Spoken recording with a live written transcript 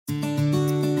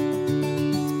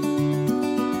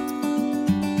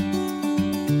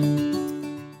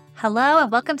Hello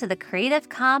and welcome to the Creative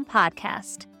Calm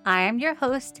Podcast. I am your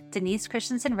host, Denise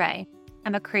Christensen Ray.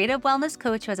 I'm a creative wellness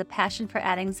coach who has a passion for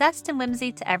adding zest and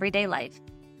whimsy to everyday life.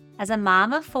 As a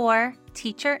mom of four,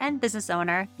 teacher, and business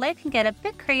owner, life can get a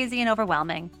bit crazy and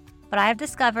overwhelming. But I have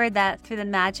discovered that through the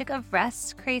magic of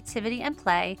rest, creativity, and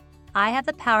play, I have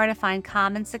the power to find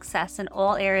calm and success in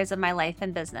all areas of my life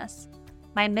and business.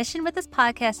 My mission with this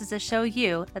podcast is to show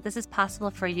you that this is possible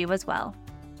for you as well.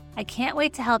 I can't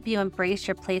wait to help you embrace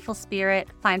your playful spirit,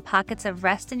 find pockets of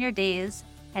rest in your days,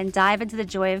 and dive into the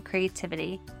joy of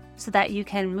creativity so that you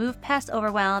can move past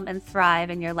overwhelm and thrive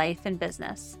in your life and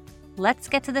business. Let's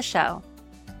get to the show.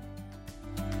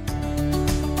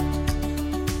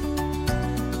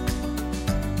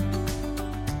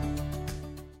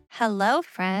 Hello,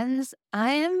 friends.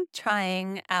 I am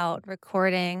trying out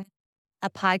recording a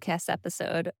podcast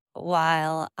episode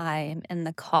while I'm in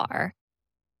the car.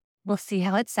 We'll see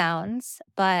how it sounds,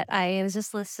 but I was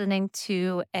just listening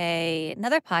to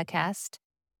another podcast,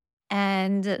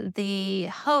 and the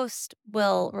host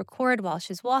will record while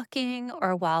she's walking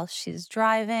or while she's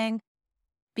driving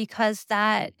because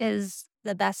that is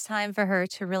the best time for her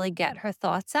to really get her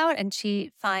thoughts out. And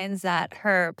she finds that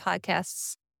her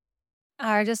podcasts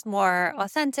are just more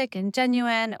authentic and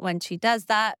genuine when she does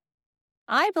that.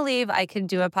 I believe I can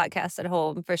do a podcast at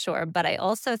home for sure, but I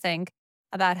also think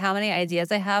about how many ideas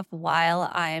I have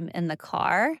while I'm in the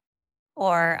car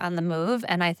or on the move.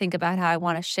 And I think about how I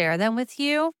want to share them with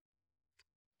you.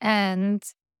 And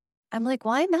I'm like,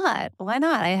 why not? Why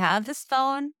not? I have this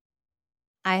phone.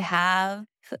 I have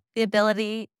the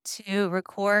ability to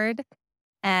record,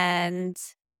 and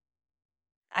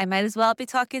I might as well be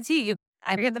talking to you.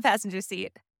 I'm in the passenger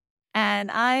seat, and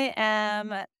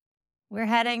we're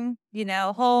heading,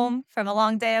 home from a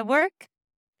long day of work.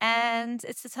 And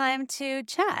it's the time to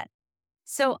chat.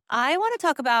 So I want to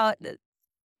talk about an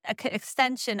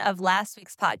extension of last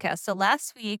week's podcast. So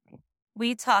last week,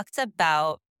 we talked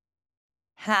about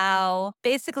how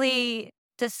basically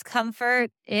discomfort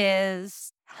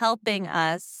is helping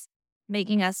us,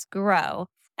 making us grow,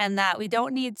 and that we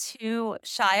don't need to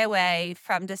shy away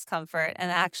from discomfort. And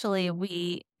actually,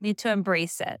 we need to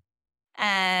embrace it.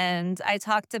 And I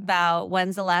talked about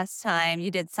when's the last time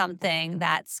you did something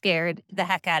that scared the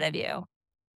heck out of you.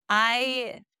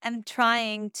 I am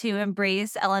trying to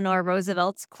embrace Eleanor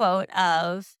Roosevelt's quote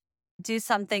of do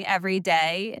something every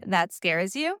day that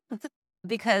scares you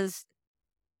because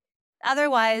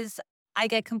otherwise I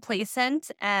get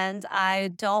complacent and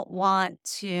I don't want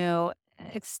to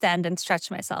extend and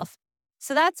stretch myself.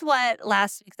 So that's what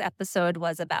last week's episode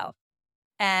was about.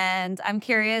 And I'm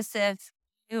curious if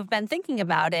you've been thinking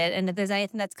about it and if there's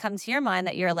anything that's come to your mind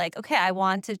that you're like, okay, I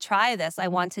want to try this. I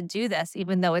want to do this.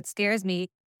 Even though it scares me,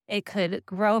 it could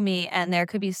grow me and there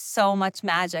could be so much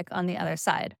magic on the other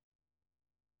side.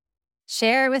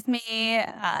 Share it with me,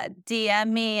 DM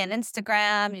me on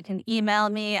Instagram. You can email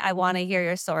me. I want to hear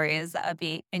your stories. That would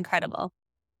be incredible.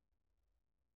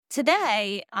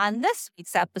 Today, on this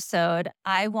week's episode,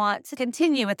 I want to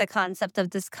continue with the concept of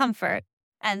discomfort.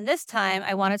 And this time,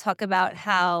 I want to talk about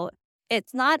how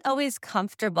it's not always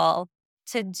comfortable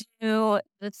to do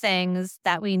the things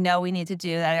that we know we need to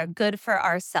do that are good for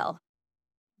ourselves.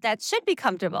 That should be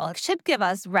comfortable. It should give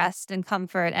us rest and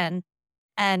comfort and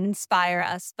inspire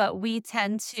us, but we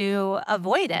tend to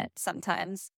avoid it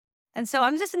sometimes. And so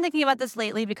I'm just thinking about this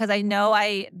lately because I know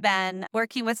I've been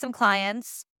working with some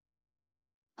clients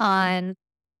on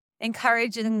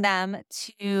encouraging them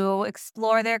to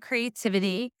explore their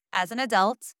creativity as an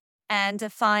adult and to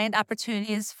find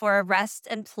opportunities for rest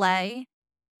and play.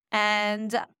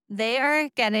 And they are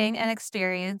getting and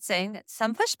experiencing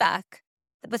some pushback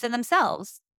within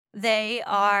themselves. They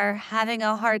are having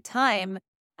a hard time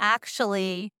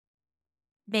actually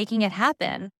making it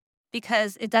happen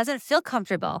because it doesn't feel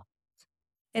comfortable.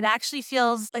 It actually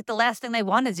feels like the last thing they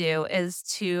want to do is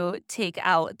to take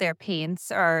out their paints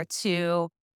or to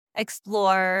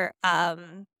explore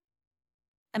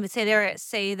I would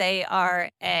say they are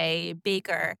a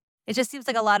baker. It just seems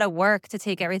like a lot of work to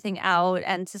take everything out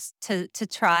and to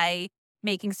try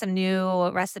making some new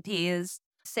recipes.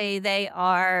 Say they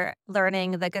are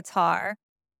learning the guitar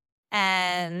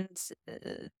and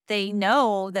they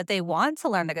know that they want to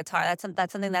learn the guitar. That's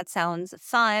something that sounds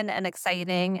fun and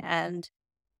exciting and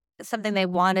something they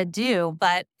want to do,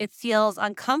 but it feels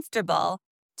uncomfortable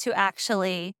to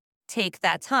actually take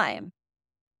that time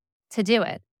to do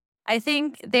it. I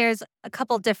think there's a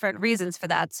couple different reasons for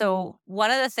that. So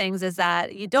one of the things is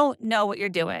that you don't know what you're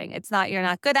doing. You're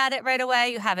not good at it right away.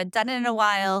 You haven't done it in a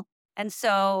while. And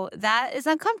so that is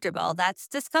uncomfortable. That's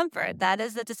discomfort. That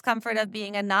is the discomfort of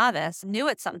being a novice, new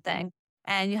at something.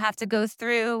 And you have to go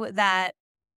through that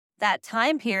that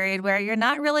time period where you're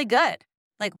not really good.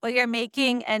 Like what you're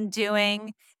making and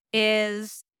doing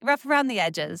is rough around the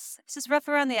edges. It's just rough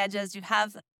around the edges. You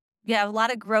have a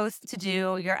lot of growth to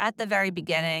do. You're at the very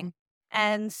beginning.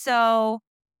 And so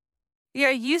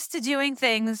you're used to doing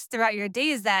things throughout your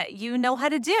days that you know how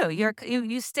to do.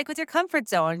 You stick with your comfort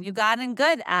zone. You've gotten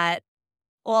good at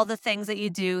all the things that you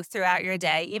do throughout your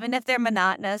day, even if they're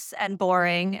monotonous and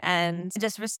boring and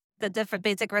just the different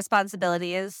basic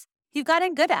responsibilities. You've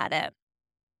gotten good at it.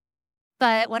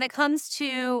 But when it comes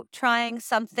to trying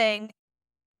something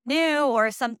new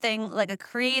or something like a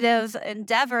creative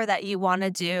endeavor that you want to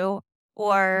do,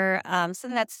 or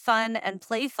something that's fun and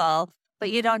playful, but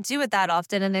you don't do it that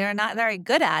often and you're not very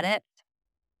good at it,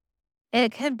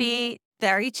 it can be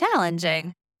very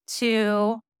challenging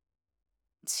to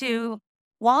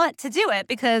want to do it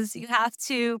because you have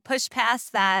to push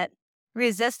past that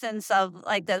resistance of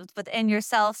like the within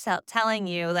yourself telling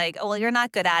you like, oh, well, you're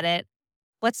not good at it.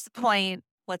 What's the point?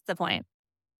 What's the point?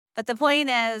 But the point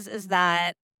is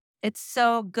that it's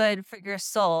so good for your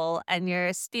soul and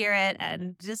your spirit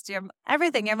and just your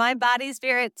everything, your mind, body,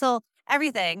 spirit, soul,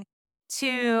 everything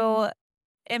to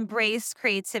embrace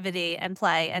creativity and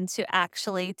play and to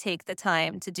actually take the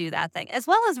time to do that thing as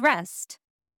well as rest.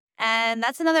 And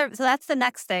that's the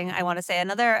next thing I want to say.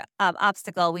 Another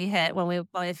obstacle we hit when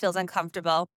it feels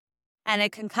uncomfortable. And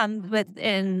it can come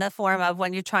in the form of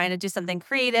when you're trying to do something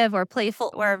creative or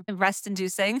playful or rest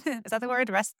inducing. Is that the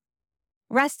word?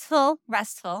 Restful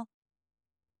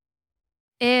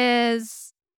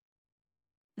is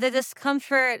the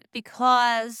discomfort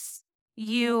because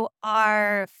you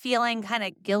are feeling kind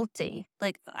of guilty.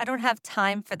 Like, I don't have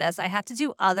time for this. I have to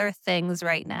do other things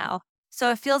right now.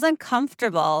 So it feels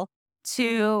uncomfortable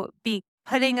to be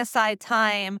putting aside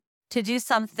time to do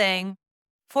something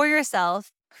for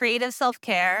yourself, creative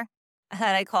self-care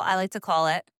that I like to call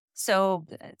it. So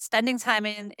spending time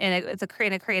it's a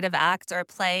creative act or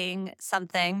playing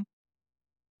something,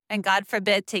 and God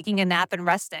forbid taking a nap and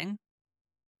resting,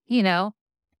 you know,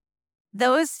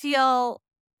 those feel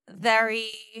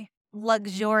very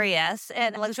luxurious.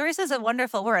 And luxurious is a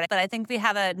wonderful word, but I think we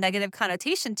have a negative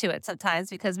connotation to it sometimes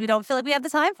because we don't feel like we have the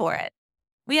time for it.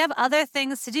 We have other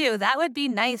things to do. That would be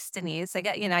nice, Denise.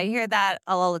 I hear that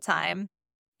all the time.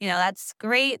 That's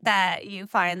great that you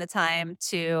find the time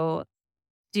to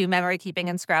do memory keeping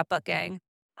and scrapbooking.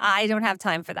 I don't have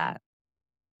time for that.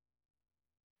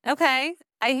 Okay.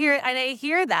 I hear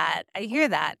that. I hear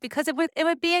that because it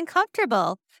would be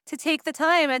uncomfortable to take the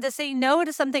time and to say no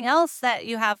to something else that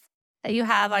you have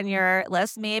on your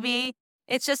list. Maybe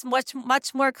it's just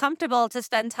much more comfortable to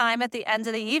spend time at the end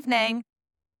of the evening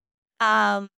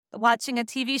watching a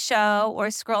TV show or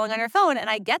scrolling on your phone. And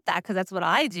I get that because that's what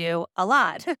I do a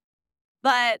lot.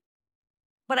 But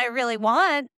what I really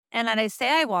want, and that I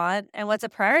say I want, and what's a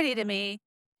priority to me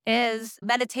is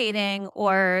meditating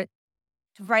or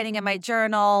writing in my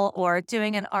journal or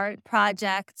doing an art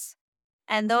project.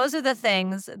 And those are the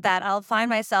things that I'll find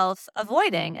myself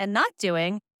avoiding and not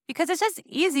doing because it's just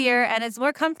easier and it's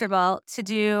more comfortable to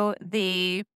do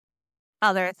the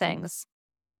other things.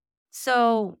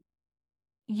 So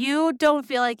you don't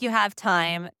feel like you have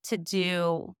time to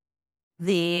do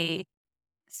the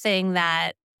thing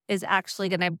that is actually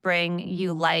going to bring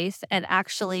you life and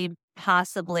actually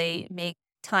possibly make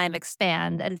time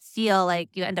expand and feel like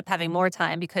you end up having more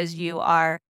time because you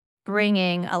are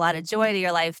bringing a lot of joy to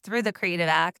your life through the creative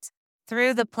act,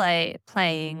 through the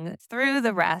playing, through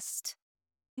the rest.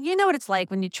 You know what it's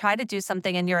like when you try to do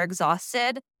something and you're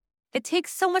exhausted. It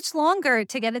takes so much longer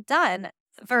to get it done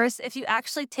versus if you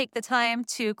actually take the time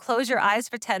to close your eyes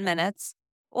for 10 minutes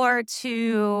or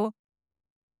to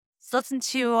listen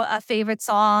to a favorite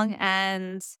song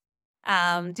and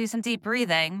do some deep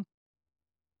breathing.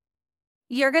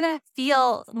 You're going to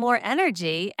feel more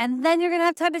energy and then you're going to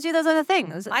have time to do those other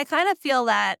things. I kind of feel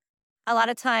that a lot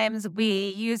of times we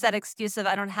use that excuse of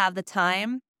I don't have the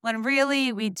time when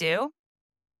really we do.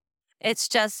 It's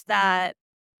just that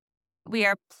we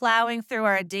are plowing through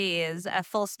our days at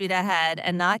full speed ahead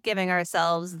and not giving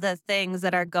ourselves the things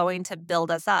that are going to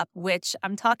build us up, which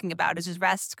I'm talking about is just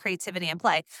rest, creativity, and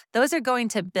play. Those are going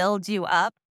to build you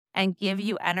up and give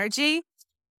you energy.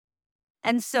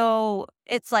 And so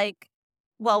it's like,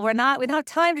 well, we don't have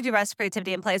time to do rest,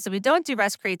 creativity, and play. So we don't do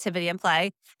rest, creativity, and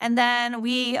play. And then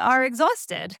we are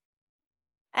exhausted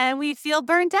and we feel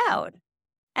burnt out.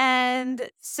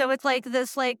 And so it's like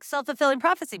this self-fulfilling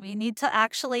prophecy. We need to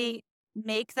actually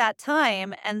make that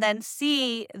time and then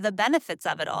see the benefits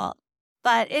of it all.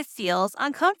 But it feels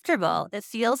uncomfortable. It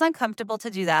feels uncomfortable to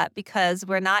do that because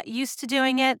we're not used to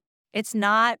doing it. It's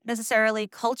not necessarily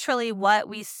culturally what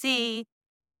we see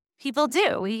people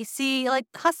do. We see like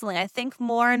hustling. I think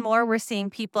more and more we're seeing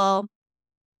people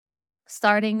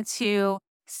starting to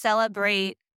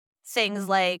celebrate things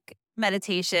like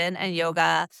meditation and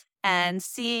yoga and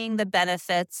seeing the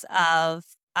benefits of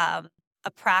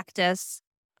a practice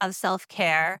of self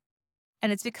care.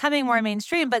 And it's becoming more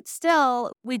mainstream, but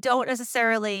still, we don't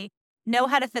necessarily know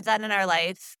how to fit that in our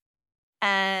life.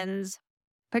 And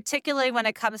particularly when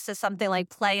it comes to something like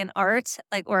play and art,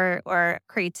 like or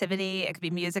creativity, it could be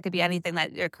music, it could be anything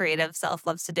that your creative self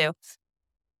loves to do.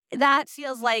 That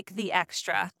feels like the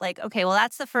extra. Like, okay, well,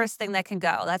 that's the first thing that can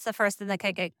go. That's the first thing that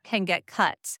can get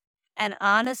cut. And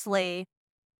honestly,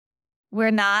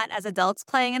 we're not as adults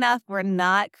playing enough. We're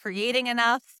not creating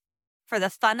enough for the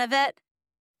fun of it.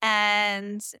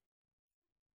 And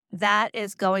that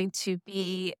is going to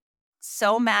be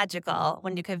so magical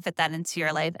when you can fit that into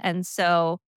your life. And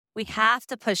so we have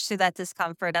to push through that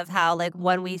discomfort of how, like,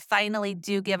 when we finally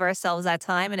do give ourselves that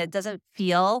time and it doesn't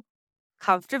feel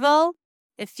comfortable,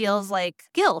 it feels like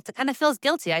guilt. It kind of feels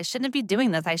guilty. I shouldn't be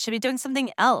doing this. I should be doing something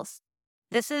else.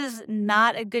 This is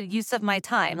not a good use of my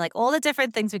time. Like all the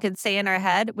different things we can say in our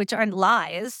head, which aren't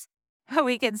lies,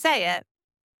 we can say it.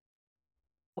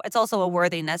 It's also a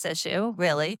worthiness issue,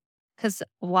 really, because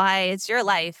why? It's your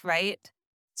life, right?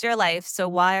 It's your life. So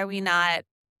why are we not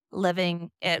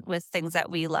living it with things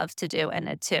that we love to do in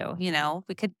it too?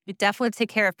 We definitely take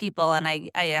care of people. And I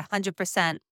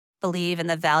 100% believe in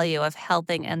the value of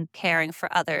helping and caring for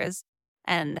others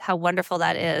and how wonderful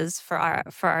that is for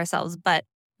ourselves. But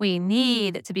we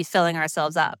need to be filling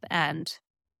ourselves up. And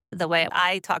the way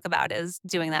I talk about is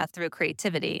doing that through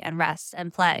creativity and rest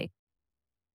and play.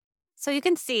 So you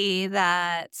can see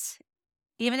that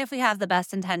even if we have the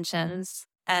best intentions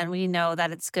and we know that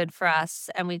it's good for us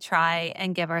and we try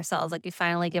and give ourselves, like we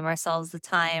finally give ourselves the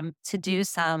time to do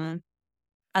some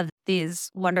of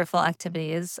these wonderful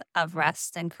activities of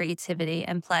rest and creativity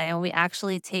and play, and we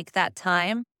actually take that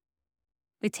time,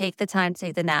 we take the time to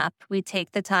take the nap, we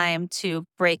take the time to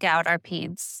break out our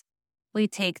paints, we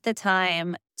take the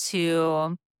time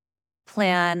to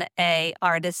plan a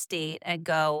artist date and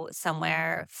go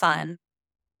somewhere fun,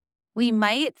 we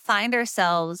might find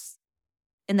ourselves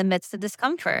in the midst of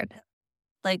discomfort.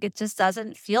 Like it just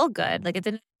doesn't feel good. Like it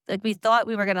didn't, like we thought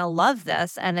we were going to love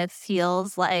this and it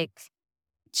feels like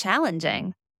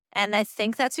challenging. And I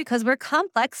think that's because we're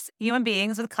complex human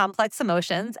beings with complex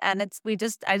emotions. And I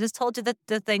just told you that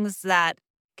the things that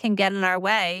can get in our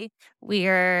way,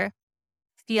 we're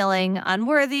feeling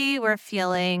unworthy. We're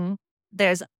feeling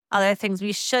there's other things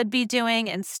we should be doing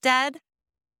instead.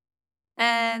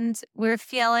 And we're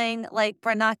feeling like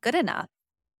we're not good enough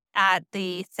at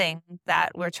the thing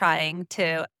that we're trying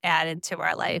to add into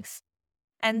our life.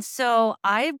 And so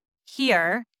I'm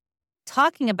here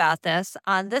talking about this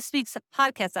on this week's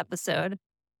podcast episode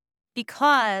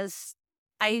because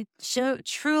I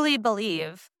truly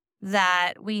believe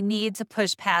that we need to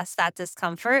push past that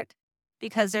discomfort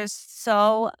because there's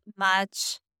so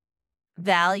much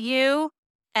value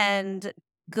and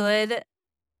good,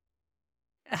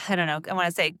 I don't know, I want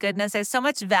to say goodness. There's so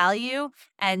much value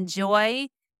and joy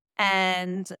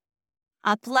and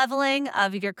up leveling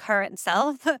of your current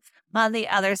self on the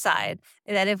other side.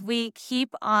 That if we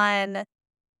keep on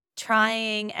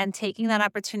trying and taking that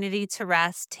opportunity to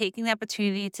rest, taking the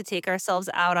opportunity to take ourselves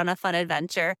out on a fun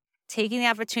adventure, taking the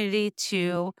opportunity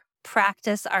to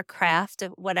practice our craft,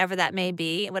 whatever that may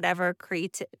be, whatever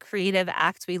creative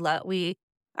act we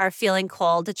are feeling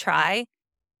called to try.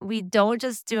 We don't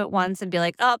just do it once and be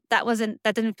like, oh, that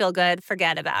didn't feel good.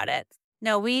 Forget about it.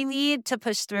 No, we need to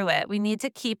push through it. We need to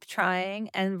keep trying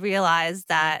and realize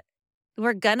that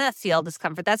we're going to feel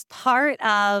discomfort. That's part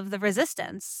of the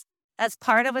resistance. That's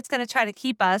part of what's going to try to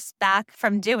keep us back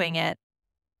from doing it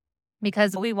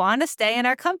because we want to stay in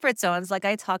our comfort zones, like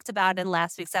I talked about in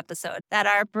last week's episode, that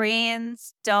our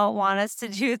brains don't want us to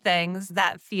do things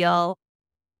that feel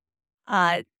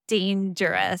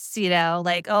dangerous,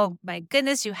 like, oh my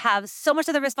goodness, you have so much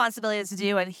of the responsibilities to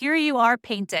do. And here you are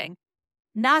painting.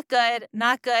 Not good,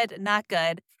 not good, not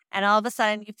good. And all of a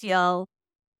sudden you feel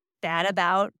bad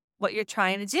about what you're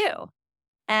trying to do.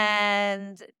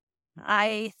 And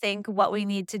I think what we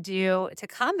need to do to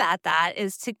combat that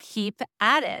is to keep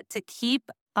at it, to keep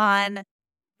on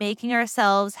making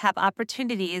ourselves have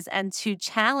opportunities and to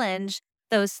challenge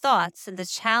those thoughts and to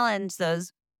challenge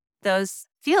those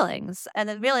feelings. And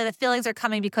then really the feelings are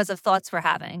coming because of thoughts we're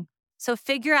having. So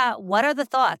figure out, what are the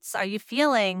thoughts? Are you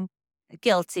feeling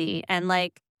guilty? And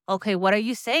like, okay, what are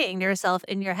you saying to yourself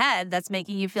in your head that's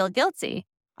making you feel guilty?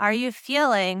 Are you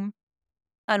feeling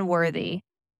unworthy?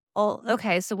 Oh,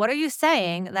 okay. So what are you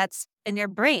saying that's in your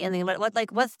brain? I mean,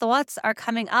 what thoughts are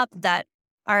coming up that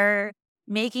are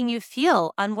making you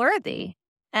feel unworthy.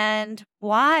 And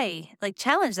why? Like,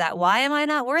 challenge that. Why am I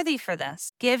not worthy for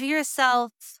this? Give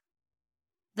yourself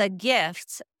the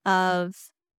gift of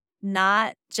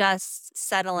not just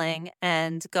settling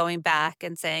and going back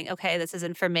and saying, okay, this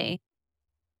isn't for me.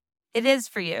 It is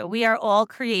for you. We are all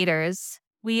creators.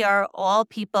 We are all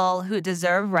people who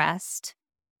deserve rest.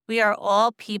 We are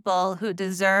all people who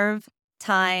deserve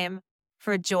time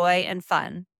for joy and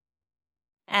fun.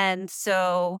 And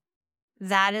so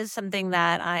that is something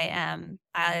that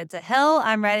it's a hill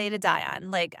I'm ready to die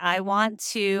on. Like, I want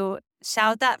to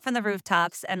shout that from the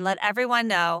rooftops and let everyone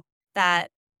know that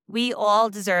we all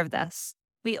deserve this.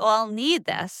 We all need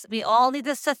this. We all need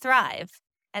this to thrive.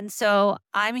 And so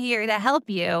I'm here to help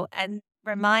you and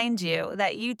remind you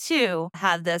that you too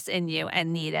have this in you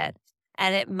and need it.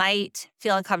 And it might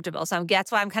feel uncomfortable. So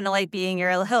that's why I'm kind of like being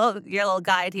your little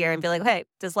guide here and be like, hey,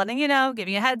 just letting you know,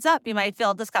 giving you a heads up, you might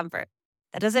feel discomfort.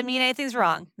 That doesn't mean anything's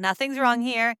wrong. Nothing's wrong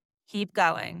here. Keep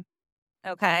going.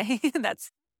 Okay.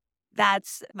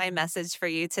 That's my message for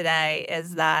you today,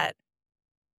 is that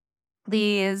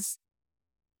please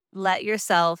let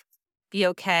yourself be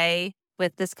okay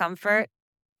with discomfort.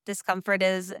 Discomfort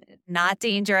is not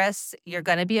dangerous. You're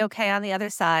going to be okay on the other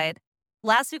side.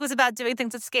 Last week was about doing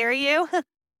things that scare you.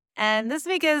 And this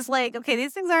week is like, okay,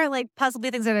 these things aren't like possibly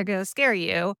things that are going to scare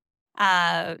you.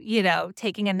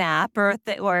 Taking a nap or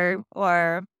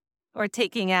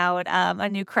taking out a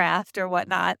new craft or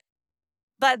whatnot.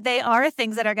 But they are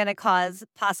things that are going to cause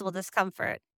possible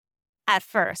discomfort at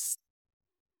first.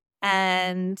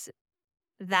 And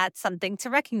that's something to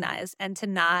recognize and to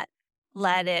not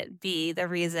let it be the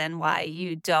reason why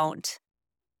you don't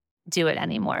do it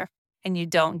anymore and you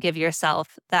don't give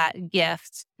yourself that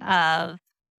gift of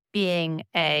being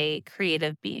a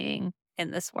creative being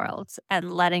in this world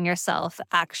and letting yourself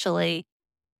actually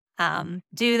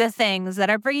do the things that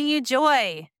are bringing you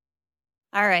joy.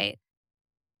 All right.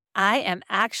 I am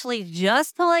actually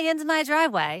just pulling into my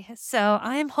driveway, so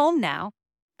I'm home now.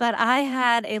 But I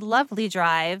had a lovely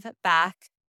drive back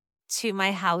to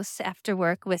my house after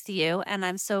work with you, and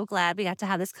I'm so glad we got to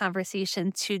have this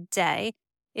conversation today.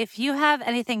 If you have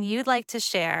anything you'd like to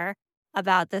share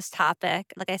about this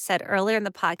topic, like I said earlier in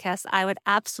the podcast, I would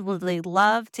absolutely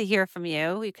love to hear from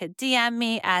you. You could DM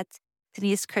me at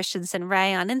Denise Christensen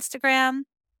Ray on Instagram.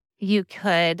 You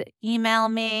could email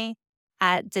me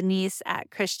at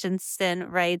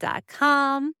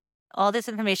denise@christensenray.com. All this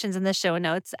information is in the show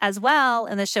notes. As well,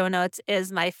 in the show notes is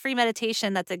my free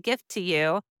meditation that's a gift to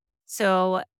you.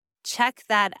 So check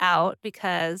that out,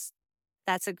 because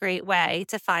that's a great way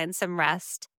to find some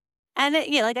rest. And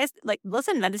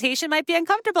listen, meditation might be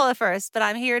uncomfortable at first, but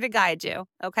I'm here to guide you.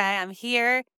 Okay. I'm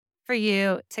here for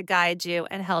you to guide you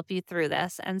and help you through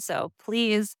this. And so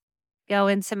please go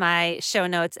into my show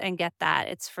notes and get that.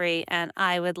 It's free. And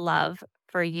I would love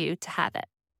for you to have it.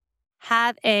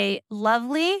 Have a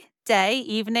lovely day,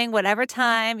 evening, whatever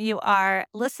time you are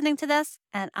listening to this.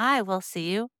 And I will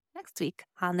see you next week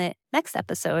on the next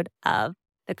episode of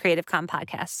the Creative Calm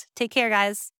Podcast. Take care,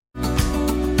 guys.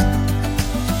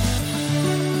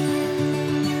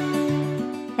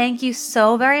 Thank you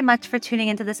so very much for tuning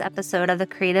into this episode of the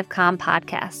Creative Calm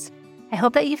Podcast. I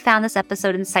hope that you found this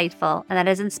episode insightful and that it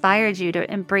has inspired you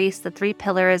to embrace the 3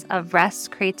 pillars of rest,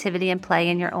 creativity, and play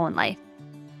in your own life.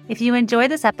 If you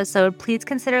enjoyed this episode, please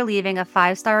consider leaving a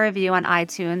 5-star review on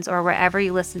iTunes or wherever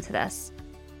you listen to this.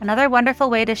 Another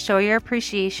wonderful way to show your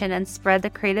appreciation and spread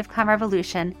the Creative Calm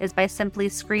revolution is by simply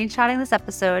screenshotting this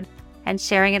episode and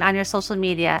sharing it on your social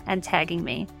media and tagging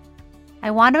me. I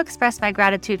want to express my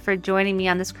gratitude for joining me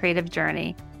on this creative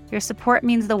journey. Your support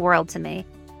means the world to me.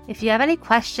 If you have any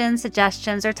questions,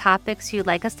 suggestions, or topics you'd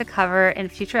like us to cover in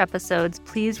future episodes,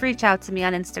 please reach out to me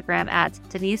on Instagram at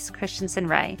Denise Christensen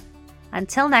Ray.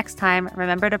 Until next time,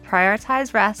 remember to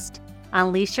prioritize rest,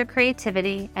 unleash your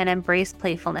creativity, and embrace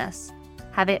playfulness.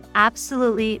 Have an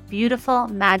absolutely beautiful,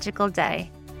 magical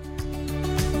day.